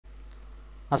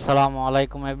আসসালামু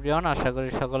আলাইকুম এভরিওয়ান, আশা করি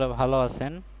সকলে ভালো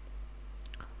আছেন।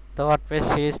 তো ওয়ার্ডপ্রেস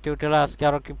সিরিজ টিউটোরিয়ালে আজকে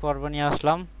আরও কি পর্ব নিয়ে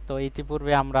আসলাম। তো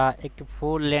ইতিপূর্বে আমরা একটি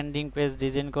ফুল ল্যান্ডিং পেজ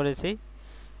ডিজাইন করেছি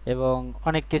এবং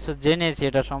অনেক কিছু জেনেছি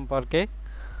এটা সম্পর্কে।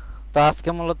 তো আজকে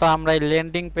মূলত আমরা এই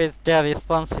ল্যান্ডিং পেজটা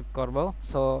রেসপন্সিভ করব।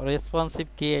 সো রেসপন্সিভ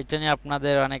কি, এটা নিয়ে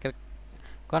আপনাদের অনেকের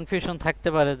কনফিউশন থাকতে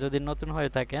পারে যদি নতুন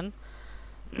হয়ে থাকেন,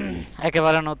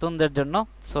 একেবারে নতুনদের জন্য।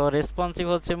 সো রেসপন্সিভ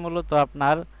হচ্ছে মূলত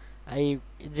আপনার এই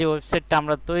যে ওয়েবসাইটটা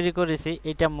আমরা তৈরি করেছি,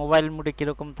 এটা মোবাইল মোডে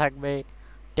কীরকম থাকবে,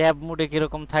 ট্যাব মোডে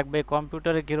কীরকম থাকবে,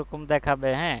 কম্পিউটারে কীরকম দেখাবে,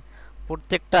 হ্যাঁ,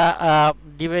 প্রত্যেকটা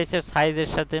ডিভাইসের সাইজের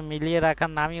সাথে মিলিয়ে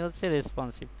রাখার নামই হচ্ছে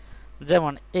রেসপন্সিভ।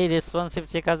 যেমন এই রেসপন্সিভ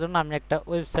শেখার জন্য আমি একটা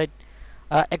ওয়েবসাইট,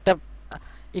 একটা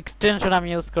এক্সটেনশন আমি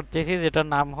ইউজ করতেছি যেটার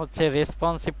নাম হচ্ছে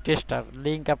রেসপন্সিভ টেস্টার।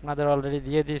 লিঙ্ক আপনাদের অলরেডি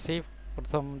দিয়ে দিয়েছি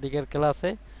প্রথম দিকের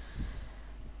ক্লাসে।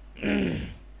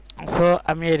 সো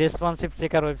আমি এই রেসপন্সিভ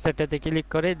চেকার ওয়েবসাইটটাতে ক্লিক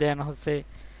করি, দেন হচ্ছে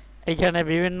এইখানে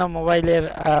বিভিন্ন মোবাইলের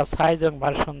সাইজ এবং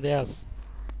ভার্সন দেওয়া আছে।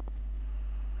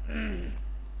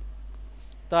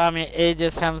 তো আমি এই যে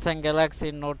স্যামসাং গ্যালাক্সি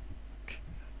নোট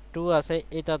 2 আছে,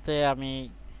 এটাতে আমি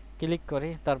ক্লিক করি,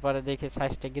 তারপরে দেখি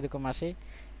সাইজটা কীরকম আসে।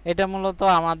 এটা মূলত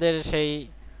আমাদের সেই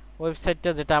ওয়েবসাইটটা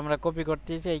যেটা আমরা কপি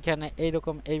করতেছি, এইখানে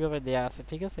এইরকম এইভাবে দেয়া আছে,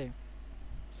 ঠিক আছে।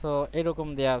 সো এইরকম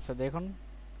দেয়া আছে, দেখুন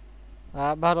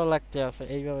ভালো লাগতে আছে,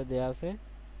 এইভাবে দেয়া আছে,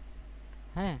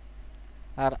 হ্যাঁ।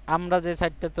 আর আমরা যে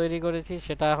সাইটটা তৈরি করেছি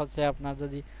সেটা হচ্ছে আপনার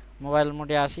যদি মোবাইল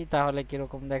মোডে আসি তাহলে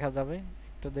কীরকম দেখা যাবে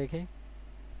একটু দেখি।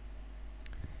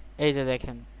 এই যে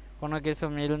দেখেন, কোনো কিছু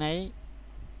মিল নেই,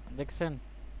 দেখছেন।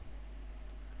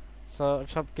 সো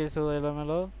সব কিছু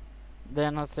এলোমেলো।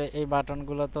 দেন হচ্ছে এই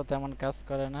বাটনগুলো তো তেমন কাজ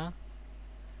করে না।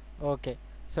 ওকে,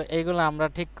 সো এইগুলো আমরা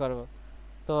ঠিক করব।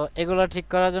 তো এগুলো ঠিক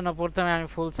করার জন্য প্রথমে আমি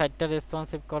ফুল সাইটটা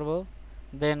রেসপন্সিভ করব,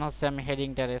 দেন হচ্ছে আমি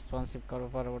হেডিংটা রেসপন্সিভ করব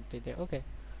পরবর্তীতে। ওকে,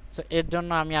 সো এর জন্য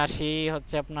আমি আসি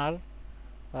হচ্ছে আপনার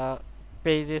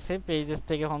পেজেসে, পেজেস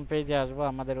থেকে হোম পেজে আসবো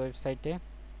আমাদের ওয়েবসাইটে।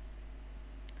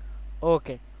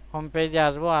 ওকে, হোম পেজে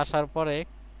আসবো, আসার পরে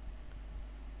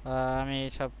আমি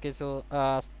সব কিছু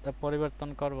পরিবর্তন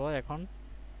করব এখন।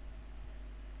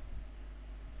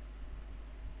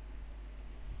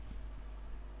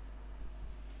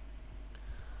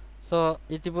 সো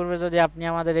ইতিপূর্বে যদি আপনি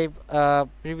আমাদের এই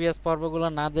প্রিভিয়াস পর্বগুলো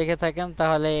না দেখে থাকেন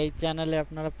তাহলে এই চ্যানেলে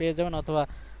আপনারা পেয়ে যাবেন, অথবা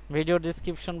ভিডিও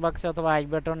ডিসক্রিপশন বক্সে অথবা আই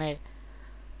বাটনে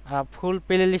ফুল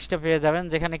প্লে লিস্টে পেয়ে যাবেন,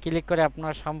 যেখানে ক্লিক করে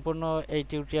আপনারা সম্পূর্ণ এই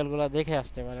টিউটোরিয়ালগুলো দেখে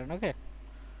আসতে পারেন। ওকে,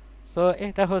 সো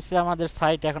এটা হচ্ছে আমাদের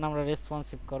সাইট, এখন আমরা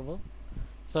রেসপন্সিভ করব।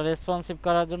 সো রেসপন্সিভ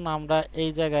করার জন্য আমরা এই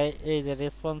জায়গায় এই যে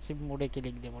রেসপন্সিভ মোডে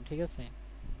ক্লিক দেব, ঠিক আছে।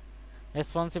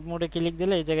 রেসপন্সিভ মোডে ক্লিক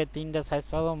দিলে এই জায়গায় তিনটা সাইজ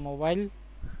পাবো, মোবাইল,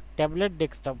 ট্যাবলেট,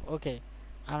 ডেস্কটপ। ওকে,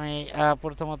 আমি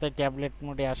প্রথমত ট্যাবলেট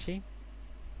মোডে আসি।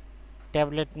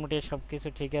 ট্যাবলেট মোডে সব কিছু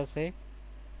ঠিক আছে,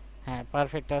 হ্যাঁ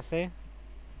পারফেক্ট আছে,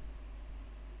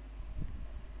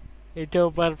 এটাও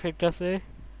পারফেক্ট আছে।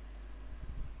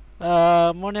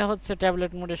 মনে হচ্ছে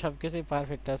ট্যাবলেট মোডে সব কিছুই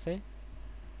পারফেক্ট আছে,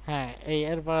 হ্যাঁ এই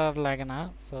এরপর আর লাগে না।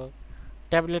 সো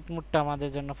ট্যাবলেট মোডটা আমাদের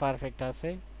জন্য পারফেক্ট আছে।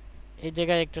 এই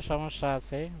জায়গায় একটু সমস্যা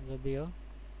আছে, যদিও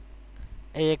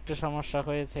এই একটু সমস্যা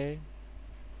হয়েছে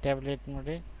ট্যাবলেট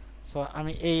মোডে। সো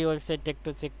আমি এই ওয়েবসাইটটা একটু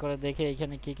চেক করে দেখি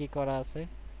এখানে কি কি করা আছে।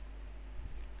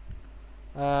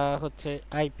 হচ্ছে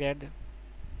আইপ্যাড,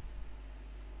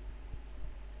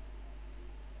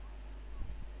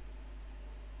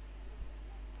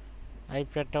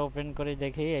 আইপ্যাডটা ওপেন করে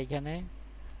দেখি এইখানে,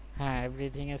 হ্যাঁ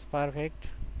everything is perfect.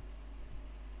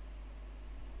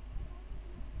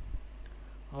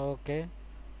 Okay,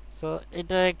 so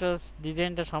এটা একটা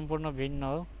ডিজাইনটা সম্পূর্ণ ভিন্ন।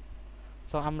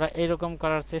 সো আমরা এইরকম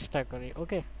করার চেষ্টা করি।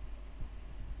 ওকে,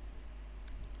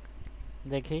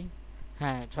 দেখি,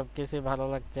 হ্যাঁ সব কিছুই ভালো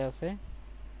লাগতে আছে।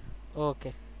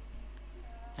 ওকে,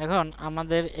 এখন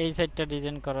আমাদের এই সাইডটা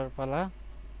ডিজাইন করার পালা।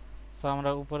 সো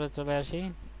আমরা উপরে চলে আসি,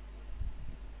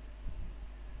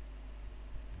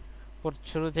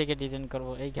 শুরু থেকে ডিজাইন করব।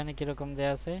 এইখানে কীরকম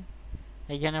দেয়া আছে,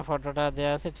 এইখানে ফটোটা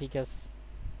দেয়া আছে, ঠিক আছে।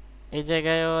 এই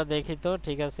জায়গায়ও দেখি তো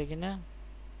ঠিক আছে কিনা,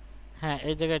 হ্যাঁ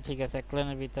এই জায়গায় ঠিক আছে, এক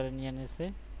লাইনের ভিতরে নিয়ে নিছে,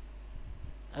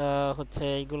 হচ্ছে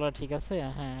এইগুলো ঠিক আছে,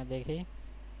 হ্যাঁ দেখি।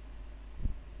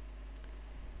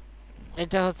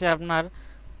 এটা হচ্ছে আপনার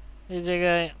এই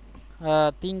জায়গায়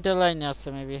তিনটা লাইন আসছে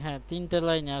মেবি, হ্যাঁ তিনটা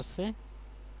লাইন আসছে।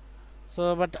 সো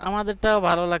বাট আমাদেরটাও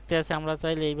ভালো লাগতে আছে, আমরা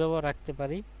চাইলে এইভাবেও রাখতে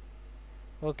পারি।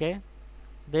 ওকে,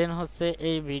 দেন হচ্ছে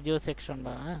এই ভিডিও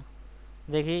সেকশনটা, হ্যাঁ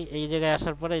দেখি এই জায়গায়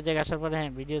আসার পরে, এই জায়গায় আসার পরে,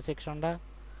 হ্যাঁ ভিডিও সেকশনটা,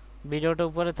 ভিডিওটা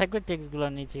উপরে থাকবে, টেক্সটগুলো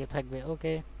নিচে থাকবে।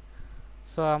 ওকে,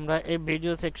 সো আমরা এই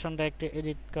ভিডিও সেকশনটা একটু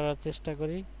এডিট করার চেষ্টা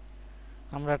করি।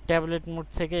 আমরা ট্যাবলেট মোড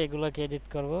থেকে এগুলোকে এডিট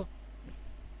করব।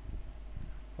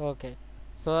 ওকে,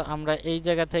 সো আমরা এই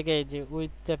জায়গা থেকে এই যে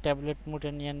উইথ ট্যাবলেট মোডে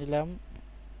নিয়ে নিলাম।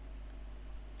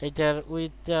 এটার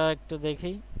উইথটা একটু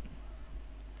দেখি,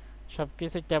 সব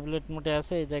কিছু ট্যাবলেট মোডে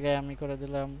আছে, এই জায়গায় আমি করে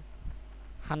দিলাম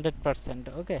 100%।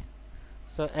 ওকে,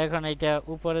 সো এখন এইটা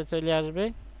উপরে চলে আসবে।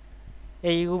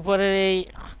 এই উপরের এই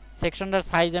সেকশনটার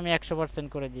সাইজ আমি 100%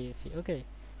 করে দিয়েছি। ওকে,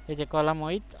 এই যে কলাম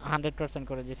উইথ 100%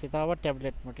 করে দিয়েছি, তাও আবার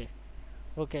ট্যাবলেট মোডে।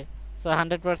 ওকে, সো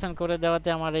 100% করে দেওয়াতে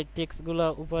আমার এই টেক্সটগুলো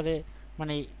উপরে,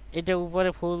 মানে এটা উপরে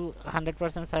ফুল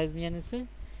 100% সাইজ নিয়ে নিছে,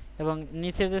 এবং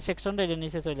নিচের যে সেকশনটা এটা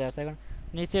নিচে চলে আসছে। এখন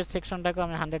নিচের সেকশনটাকে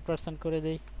আমি 100% করে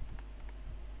দিই।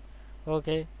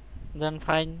 ওকে, দেন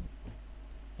ফাইন,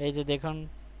 এই যে দেখুন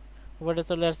উপরে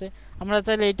চলে আসছে। আমরা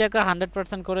চাইলে এইটাকে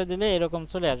 100% করে দিলে এরকম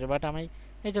চলে আসবে, বাট আমি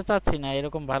এটা চাচ্ছি না,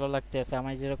 এরকম ভালো লাগতে আছে,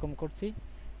 আমি যেরকম করছি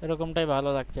এরকমটাই ভালো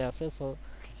লাগতে আছে। সো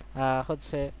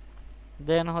হচ্ছে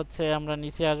দেন হচ্ছে আমরা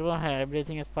নিচে আসবো। হ্যাঁ,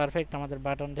 এভরিথিং ইজ পারফেক্ট, আমাদের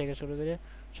বাটন থেকে শুরু করে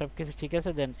সব কিছু ঠিক আছে।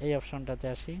 দেন এই অপশনটাতে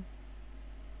আসি।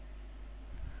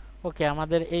 ওকে,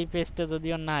 আমাদের এই পেজটা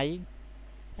যদিও নাই,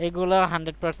 এইগুলো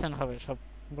 100% হবে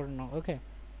সম্পূর্ণ। ওকে,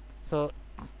 সো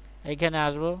এইখানে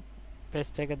আসবো,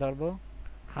 পেজটাকে ধরবো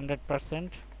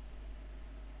 100%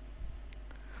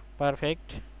 পারফেক্ট।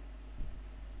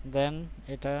 দেন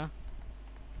এটা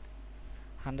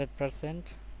 100%,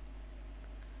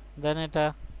 দেন এটা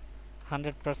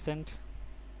 100%।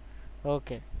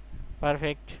 ওকে,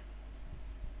 পারফেক্ট।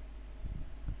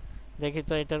 দেখি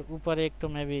তো এটার উপরে একটু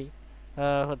মেবি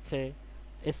হচ্ছে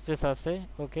স্পেস আছে।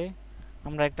 ওকে,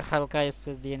 আমরা একটা হালকা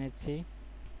স্পেস দিয়ে নিচ্ছি,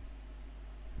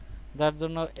 যার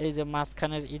জন্য এই যে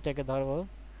মাঝখানের ইটাকে ধরবো,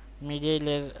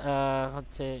 মিডিলের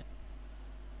হচ্ছে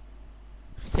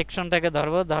সেকশনটাকে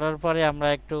ধরবো, ধরার পরে আমরা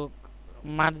একটু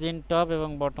মার্জিন টপ এবং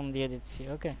বটম দিয়ে দিচ্ছি।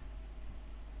 ওকে,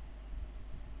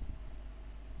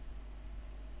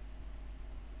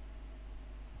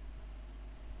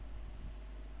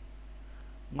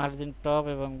 মার্জিন টপ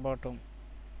এবং বটম।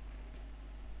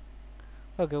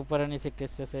 ওকে, উপরে নিচে একটু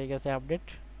স্পেস হয়ে গেছে, update,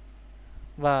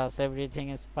 bus everything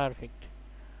is perfect.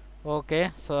 Okay,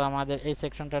 so আমাদের এই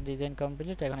সেকশনটা ডিজাইন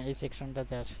কমপ্লিট। এখন এই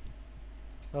সেকশনটাতে আসি।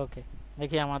 ওকে,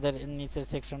 দেখি আমাদের নিচের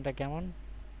সেকশনটা কেমন।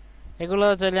 এগুলো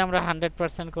চাইলে আমরা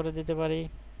 100% করে দিতে পারি।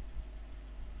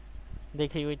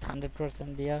 দেখি উইথ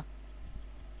 100% দিয়া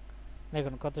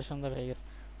দেখুন কত সুন্দর হয়ে গেছে।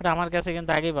 বাট আমার কাছে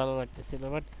কিন্তু আগেই ভালো লাগতেছিল,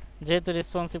 বাট যেহেতু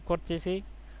রেসপন্সিভ করতেছি,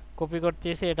 কপি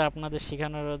করতেছি, এটা আপনাদের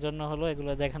শেখানোর জন্য হলো,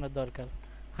 এগুলো দেখানোর দরকার।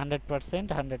 100%,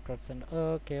 100%।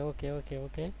 ওকে ওকে ওকে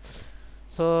ওকে,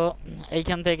 সো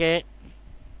এইখান থেকে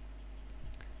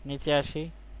নিচে আসি।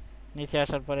 নিচে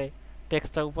আসার পরে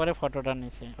টেক্সটটা উপরে, ফটোটা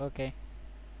নিচে। ওকে,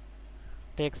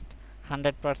 টেক্সট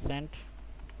 100%,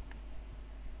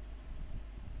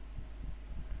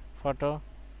 ফটো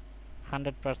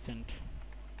 100%।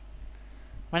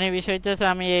 মানে বিষয়টা হচ্ছে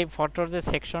আমি এই ফটোর যে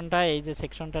সেকশনটা, এই যে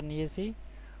সেকশনটা নিয়েছি,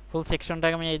 ফুল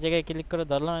সেকশনটাকে আমি এই জায়গায় ক্লিক করে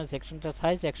ধরলাম, এই সেকশনটার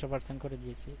সাইজ 100% করে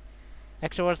দিয়েছি।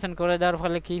 100% করে দেওয়ার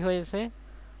ফলে কি হয়েছে,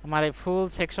 আমার এই ফুল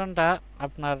সেকশনটা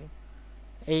আপনার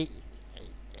এই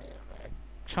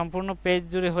সম্পূর্ণ পেজ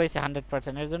জুড়ে হয়েছে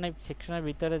 100%। এর জন্য এই সেকশনের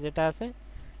ভিতরে যেটা আছে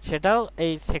সেটাও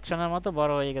এই সেকশনের মতো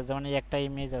বড় হয়ে গেছে। মানে একটা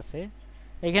ইমেজ আছে,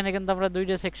 এখানে কিন্তু আমরা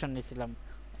দুইটা সেকশন নিয়েছিলাম,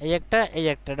 এই একটা এই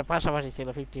একটা, এটা পাশাপাশি ছিল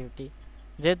 50-50।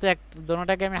 যেহেতু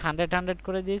দোনোটাকে আমি 100-100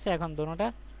 করে দিয়েছি, এখন দোনোটা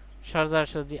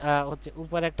সোজাসুজি হচ্ছে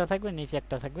উপরে একটা থাকবে, নিচে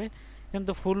একটা থাকবে,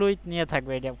 কিন্তু ফুল উইথ নিয়ে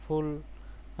থাকবে, এটা ফুল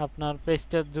আপনার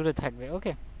পেজটা জুড়ে থাকবে।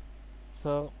 ওকে,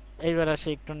 সো এইবার আসি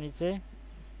একটু নিচে,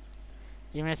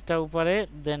 ইমেজটা উপরে,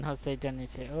 দেন হচ্ছে এটা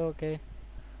নিচে। ওকে,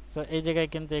 সো এই জায়গায়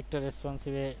কিন্তু একটু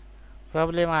রেসপন্সিভে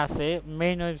প্রবলেম আছে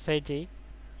মেইন ওয়েবসাইটেই।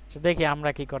 তো দেখি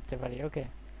আমরা কি করতে পারি। ওকে,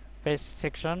 পেজ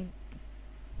সেকশন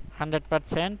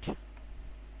 100%।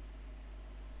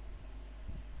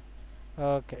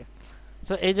 ওকে,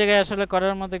 সো এই জায়গায় আসলে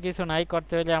করার মতো কিছু নাই,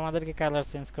 করতে হলে আমাদেরকে কালার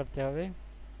চেঞ্জ করতে হবে।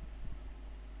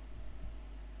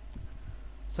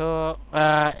 সো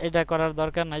এটা করার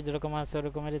দরকার নাই, যেরকম আছে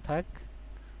ওরকমেরই থাক,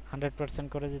 100%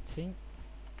 করে দিচ্ছি।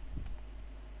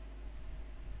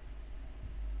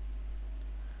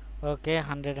 ওকে,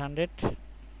 100-100।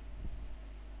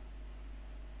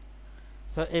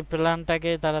 সো এই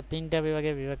প্ল্যানটাকে তারা তিনটা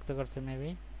বিভাগে বিভক্ত করছে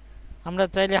মেবি। আমরা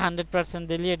চাইলে 100%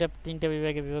 দিলে এটা তিনটা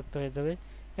বিভাগে বিভক্ত হয়ে যাবে।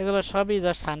 এগুলো সবই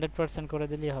জাস্ট 100% করে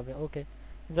দিলেই হবে। ওকে,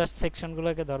 জাস্ট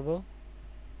সেকশনগুলোকে ধরবো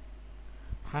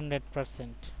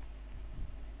 100%,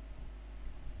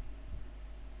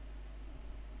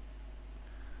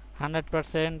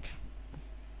 100%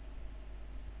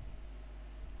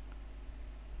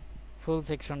 ফুল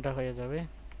সেকশনটা হয়ে যাবে।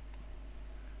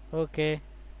 ওকে,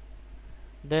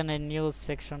 দেন এই নিউজ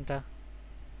সেকশনটা,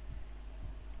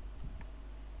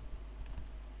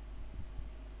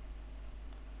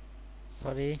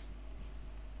 সরি,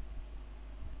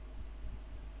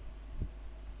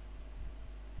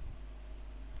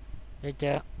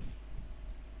 এটা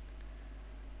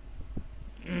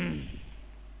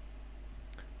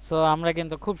সো আমরা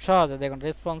কিন্তু খুব সহজে দেখুন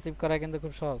রেসপন্সিভ করা কিন্তু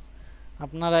খুব সহজ।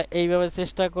 আপনারা এইভাবে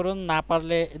চেষ্টা করুন, না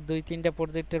পারলে 2-3টা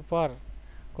প্রজেক্টের পর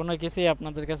কোনো কিছুই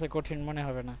আপনাদের কাছে কঠিন মনে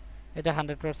হবে না। এটা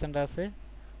 100% আছে।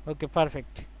 ওকে,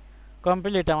 পারফেক্ট,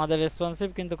 কমপ্লিট। আমাদের রেসপন্সিভ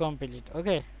কিন্তু কমপ্লিট।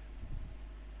 ওকে,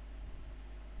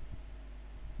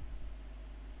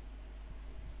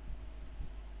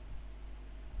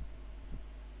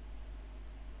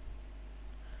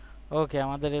 ওকে,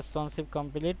 আমাদের রেসপন্সিভ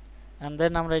কমপ্লিট। অ্যান্ড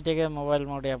দেন আমরা এটাকে মোবাইল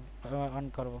মোডে অন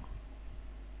করব।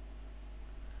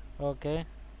 ওকে,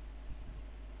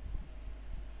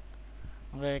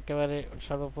 আমরা একেবারে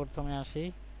সর্বপ্রথমে আসি।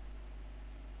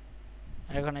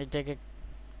 এখন এটাকে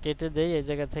কেটে দেই, এই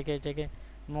জায়গা থেকে এটাকে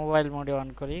মোবাইল মোডে অন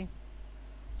করি।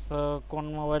 সো কোন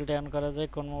মোবাইলটা অন করা যায়,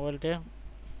 কোন মোবাইলটা?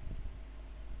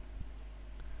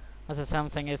 আচ্ছা,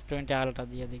 স্যামসাং S20 আলট্রা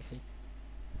দিয়ে দেখি।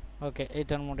 ওকে,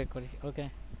 এইটার মোডে করি। ওকে,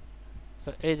 সো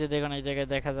এই যে দেখুন এই জায়গায়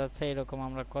দেখা যাচ্ছে, এরকম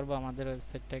আমরা করব আমাদের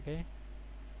ওয়েবসাইটটাকে।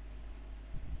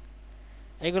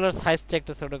 এগুলোর সাইজটা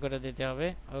একটু ছোট করে দিতে হবে।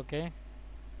 ওকে,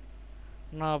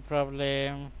 নো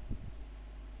প্রবলেম।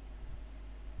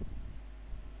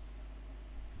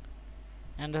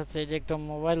 অ্যান্ড হচ্ছে এই যে একটা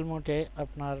মোবাইল মোডে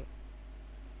আপনার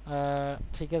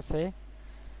ঠিক আছে,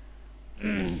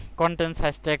 কন্টেন্ট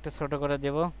সাইজটা একটু ছোট করে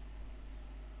দেব।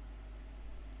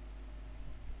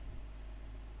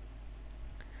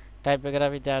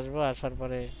 টাইপোগ্রাফিতে আসবো, আসার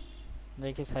পরে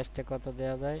দেখি সাইজটা কত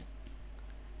দেওয়া যায়।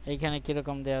 এইখানে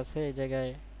কীরকম দেওয়া আছে, এই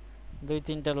জায়গায়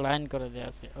 2-3টা লাইন করে দেওয়া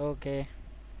আছে। ওকে,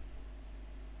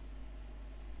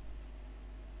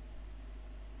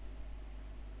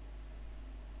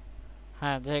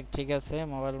 হ্যাঁ যাক, ঠিক আছে।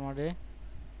 মোবাইল মোডে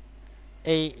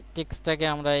এই টেক্সটটাকে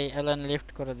আমরা এই অ্যালাইন লিফট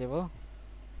করে দেব।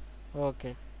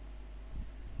 ওকে,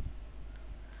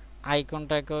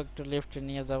 আইকনটাকেও একটু লিফটে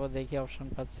নিয়ে যাব, দেখি অপশন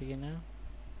পাচ্ছি কিনা।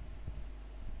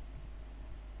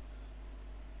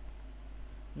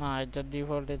 না, এটা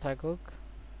ডিফল্টে থাকুক।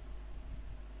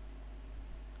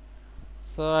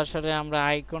 সো আসলে আমরা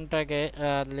আইকনটাকে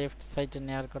লেফট সাইডে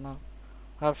নেওয়ার কোনো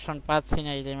অপশন পাচ্ছি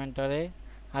না এলিমেন্টরে।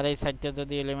 আর এই সাইডটা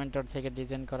যদি এলিমেন্টর থেকে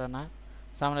ডিজাইন করা না,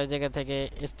 সো আমরা এই জায়গা থেকে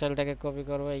স্টাইলটাকে কপি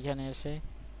করব, এইখানে এসে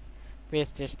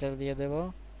পেস্ট স্টাইল দিয়ে দেব।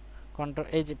 কন্ট্রোল,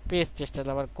 এই যে পেস্ট স্টাইল,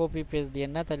 আবার কপি পেস্ট দিয়ে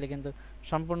না, তাহলে কিন্তু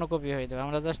সম্পূর্ণ কপি হয়ে যাবে।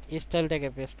 আমরা জাস্ট স্টাইলটাকে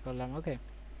পেস্ট করলাম। ওকে,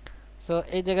 সো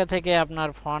এই জায়গা থেকে আপনার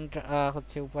ফন্ট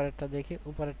হচ্ছে উপরেরটা, দেখি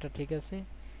উপরেরটা ঠিক আছে।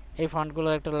 এই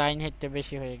ফন্টগুলোর একটা লাইন হেডটা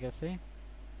বেশি হয়ে গেছে।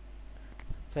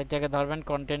 সো এটাকে ধরবেন,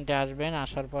 কন্টেন্টে আসবেন,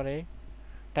 আসার পরে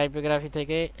টাইপোগ্রাফি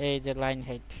থেকে এই যে লাইন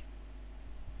হাইট,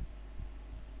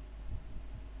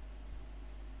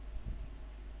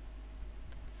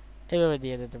 এইভাবে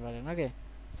দিয়ে দিতে পারেন। ওকে,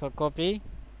 সো কপি,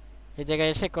 এই জায়গায়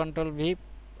এসে কন্ট্রোল ভি,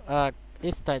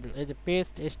 স্টাইল, এই যে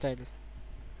পেস্ট স্টাইল।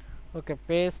 ওকে,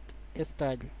 পেস্ট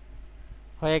স্টাইল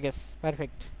হয়ে গেছে,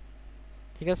 পারফেক্ট।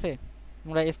 ঠিক আছে,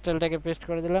 আমরা স্টাইলটাকে পেস্ট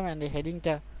করে দিলাম। অ্যান্ড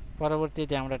হেডিংটা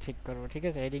পরবর্তীতে আমরা ঠিক করব। ঠিক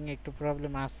আছে, হেডিংয়ে একটু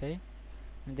প্রবলেম আছে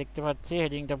দেখতে পাচ্ছি,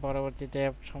 হেডিংটা পরবর্তীতে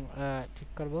ঠিক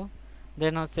করব।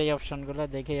 দেন হচ্ছে এই অপশনগুলো,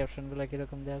 দেখে এই অপশনগুলো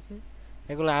কীরকম দেওয়া আছে,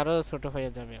 এগুলো আরও ছোট হয়ে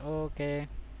যাবে। ওকে,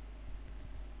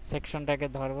 সেকশনটাকে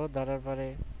ধরবো, ধরার পরে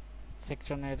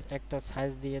সেকশনের একটা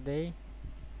সাইজ দিয়ে দেই।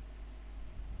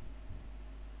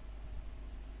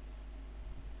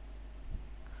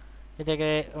 এটাকে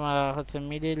হচ্ছে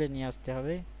মিডিলে নিয়ে আসতে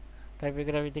হবে,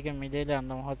 টাইপোগ্রাফি থেকে মিডিলে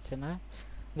আনলাম, হচ্ছে না।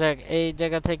 দেখ, এই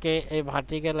জায়গা থেকে এই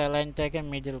ভার্টিক্যাল অ্যালাইনটাকে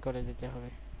মিডল করে দিতে হবে,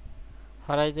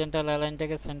 হরাইজন্টাল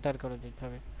অ্যালাইনটাকে সেন্টার করে দিতে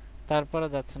হবে। তারপরে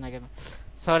যাচ্ছে না কেন?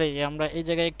 সরি, আমরা এই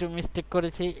জায়গায় একটু মিস্টেক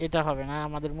করেছি, এটা হবে না।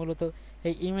 আমাদের মূলত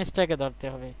এই ইমেজটাকে ধরতে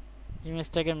হবে,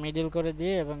 ইমেজটাকে মিডল করে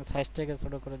দিয়ে এবং সাইজটাকে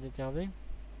ছোট করে দিতে হবে।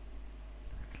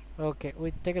 ওকে,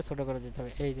 উইথটাকে ছোট করে দিতে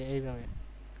হবে, এই যে এইভাবে।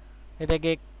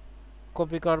 এটাকে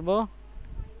কপি করব,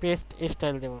 পেস্ট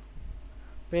স্টাইল দেব,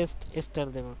 পেস্ট স্টাইল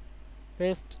দেব,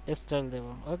 পেস্ট স্টাইল দেব।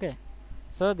 ওকে,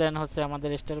 সো দেন হচ্ছে আমাদের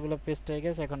স্টাইলগুলো পেস্ট হয়ে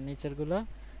গেছে। এখন নিচেরগুলো,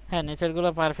 হ্যাঁ নিচেরগুলো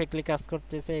পারফেক্টলি কাজ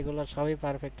করতেছে, এগুলো সবই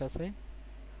পারফেক্ট আছে।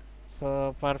 সো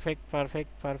পারফেক্ট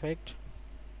পারফেক্ট পারফেক্ট,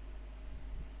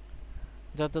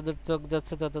 যতদূর চোখ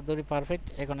যাচ্ছে ততদূরই পারফেক্ট।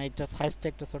 এখন এইটা সাইজটা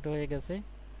একটু ছোট হয়ে গেছে,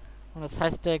 আমরা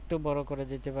সাইজটা একটু বড় করে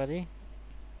দিতে পারি।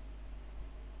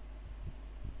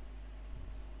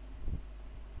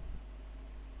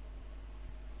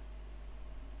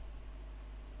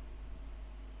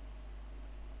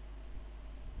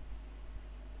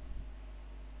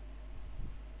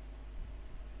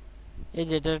 এই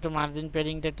যে এটা একটু মার্জিন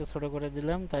প্যাডিংটা একটু ছোট করে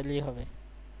দিলাম, তাইলেই হবে।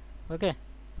 ওকে,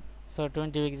 সো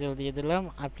 20 পিক্সেল দিয়ে দিলাম,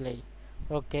 অ্যাপ্লাই।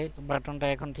 ওকে, বাটনটা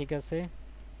এখন ঠিক আছে।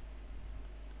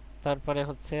 তারপরে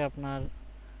হচ্ছে আপনার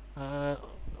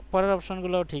পরের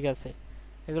অপশনগুলোও ঠিক আছে,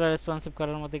 এগুলো রেসপন্সিভ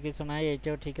করার মতো কিছু নাই,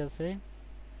 এইটাও ঠিক আছে।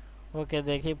 ওকে,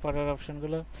 দেখি পরের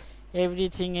অপশনগুলো।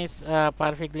 এভরিথিং ইজ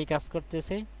পারফেক্টলি কাজ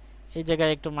করতেছে। এই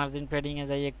জায়গায় একটু মার্জিন প্যাডিংয়ে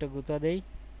যাই, একটু গুঁতা দেই।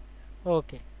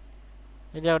 ওকে,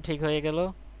 এটাও ঠিক হয়ে গেল।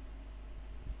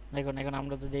 দেখুন এখন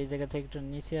আমরা যদি এই জায়গা থেকে একটু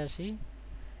নিচে আসি,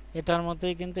 এটার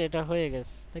মতোই কিন্তু এটা হয়ে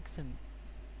গেছে, দেখছেন?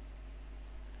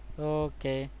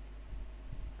 ওকে,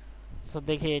 সো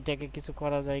দেখি এটাকে কিছু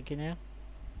করা যায় কিনা।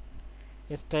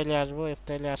 স্টাইলে আসবো,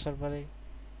 স্টাইলে আসার পরে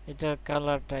এটার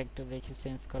কালারটা একটু দেখি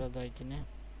চেঞ্জ করা যায় কিনা।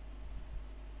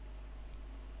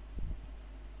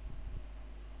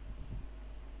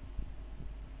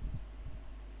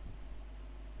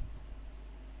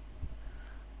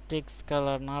 টেক্সট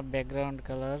কালার না, ব্যাকগ্রাউন্ড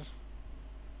কালার।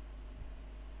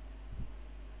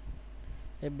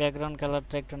 এই ব্যাকগ্রাউন্ড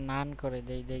কালারটা একটু নান করে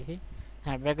দেই, দেখি।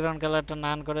 হ্যাঁ, ব্যাকগ্রাউন্ড কালারটা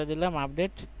নান করে দিলাম,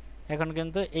 আপডেট। এখন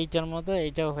কিন্তু এইটার মতো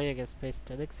এইটাও হয়ে গেছে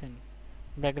পেজটা, দেখছেন?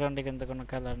 ব্যাকগ্রাউন্ডে কিন্তু কোনো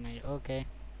কালার নেই। ওকে,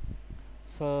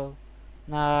 সো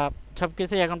না, সব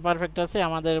কিছুই এখন পারফেক্ট আছে।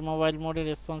 আমাদের মোবাইল মোডের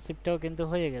রেসপন্সিভটাও কিন্তু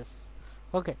হয়ে গেছে।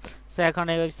 ওকে, সো এখন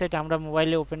এই ওয়েবসাইট আমরা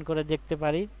মোবাইলে ওপেন করে দেখতে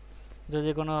পারি।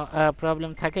 যদি কোনো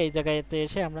প্রবলেম থাকে এই জায়গাতে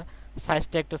এসে আমরা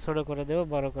সাইজটা একটু ছোটো করে দেবো,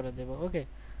 বড় করে দেবো। ওকে,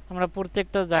 আমরা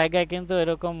প্রত্যেকটা জায়গায় কিন্তু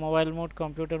এরকম মোবাইল মোড,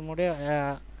 কম্পিউটার মোডে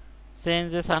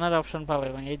চেঞ্জেস আনার অপশন পাবো।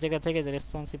 এবং এই জায়গা থেকে যে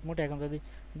রেসপন্সিভ মোড, এখন যদি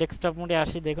ডেস্কটপ মোডে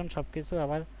আসি, দেখুন সব কিছু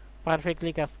আবার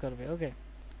পারফেক্টলি কাজ করবে। ওকে,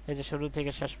 এই যে শুরু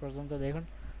থেকে শেষ পর্যন্ত দেখুন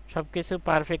সব কিছু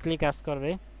পারফেক্টলি কাজ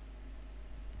করবে।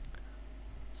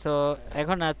 সো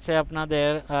এখন আছে আপনাদের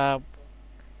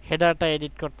হেডারটা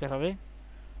এডিট করতে হবে।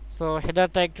 সো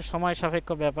হেডারটা একটু সময় সাপেক্ষ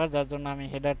ব্যাপার, যার জন্য আমি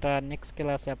হেডারটা নেক্সট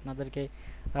ক্লাসে আপনাদেরকে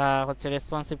হচ্ছে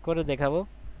রেসপন্সিভ করে দেখাবো।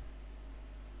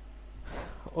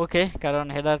 ওকে, কারণ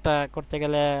হেডারটা করতে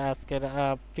গেলে আজকের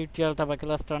টিউটোরিয়ালটা বা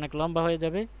ক্লাসটা অনেক লম্বা হয়ে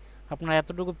যাবে। আপনারা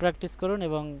এতটুকু প্র্যাকটিস করুন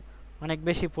এবং অনেক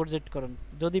বেশি প্রজেক্ট করুন।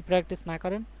 যদি প্র্যাকটিস না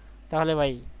করেন তাহলে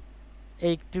ভাই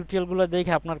এই টিউটোরিয়ালগুলো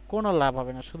দেখে আপনার কোনো লাভ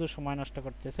হবে না, শুধু সময় নষ্ট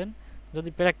করতেছেন যদি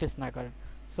প্র্যাকটিস না করেন।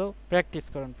 সো প্র্যাকটিস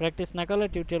করুন, প্র্যাকটিস না করলে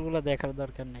টিউটোরিয়ালগুলো দেখার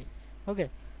দরকার নেই। ওকে,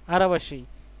 আর অবশ্যই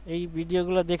এই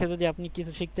ভিডিওগুলো দেখে যদি আপনি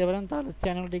কিছু শিখতে পারেন তাহলে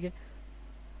চ্যানেলটিকে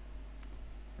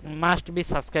মাস্ট বি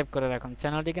সাবস্ক্রাইব করে রাখুন,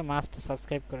 চ্যানেলটিকে মাস্ট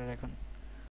সাবস্ক্রাইব করে রাখুন।